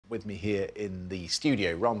with me here in the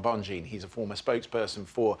studio, Ron Bonjean. He's a former spokesperson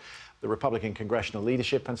for the Republican congressional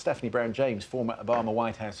leadership, and Stephanie Brown-James, former Obama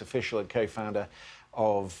White House official and co-founder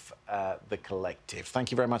of The Collective.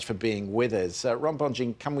 Thank you very much for being with us. Ron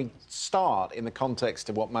Bonjean, can we start in the context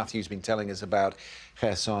of what Matthew's been telling us about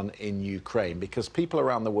Kherson in Ukraine? Because people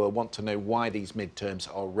around the world want to know why these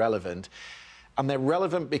midterms are relevant. And they're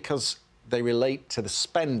relevant because they relate to the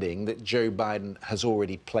spending that Joe Biden has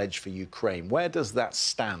already pledged for Ukraine. Where does that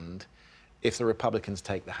stand if the Republicans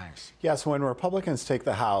take the House? Yes, when Republicans take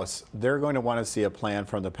the House, they're going to want to see a plan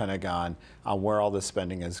from the Pentagon on where all the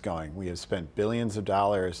spending is going. We have spent billions of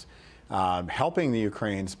dollars helping the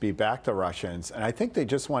Ukrainians beat back the Russians, and I think they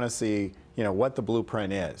just want to see, what the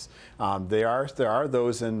blueprint is. There are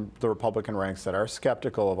those in the Republican ranks that are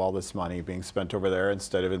skeptical of all this money being spent over there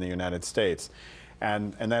instead of in the United States.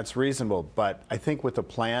 And that's reasonable, but I think with the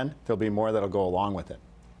plan, there'll be more that'll go along with it.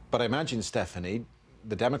 But I imagine, Stephanie,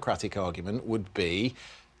 the Democratic argument would be,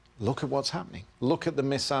 look at what's happening. Look at the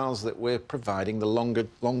missiles that we're providing, the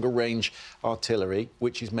longer range artillery,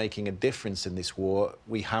 which is making a difference in this war.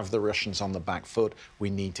 We have the Russians on the back foot. We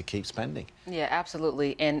need to keep spending. Yeah,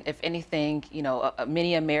 absolutely. And if anything,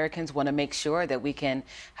 many Americans want to make sure that we can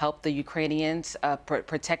help the Ukrainians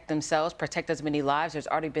protect themselves, protect as many lives. There's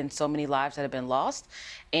already been so many lives that have been lost.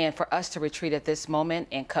 And for us to retreat at this moment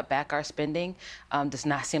and cut back our spending does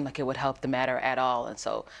not seem like it would help the matter at all. And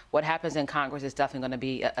so what happens in Congress is definitely going to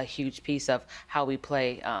be a huge piece of how we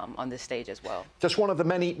play on this stage as well. Just one of the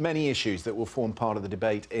many issues that will form part of the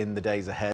debate in the days ahead.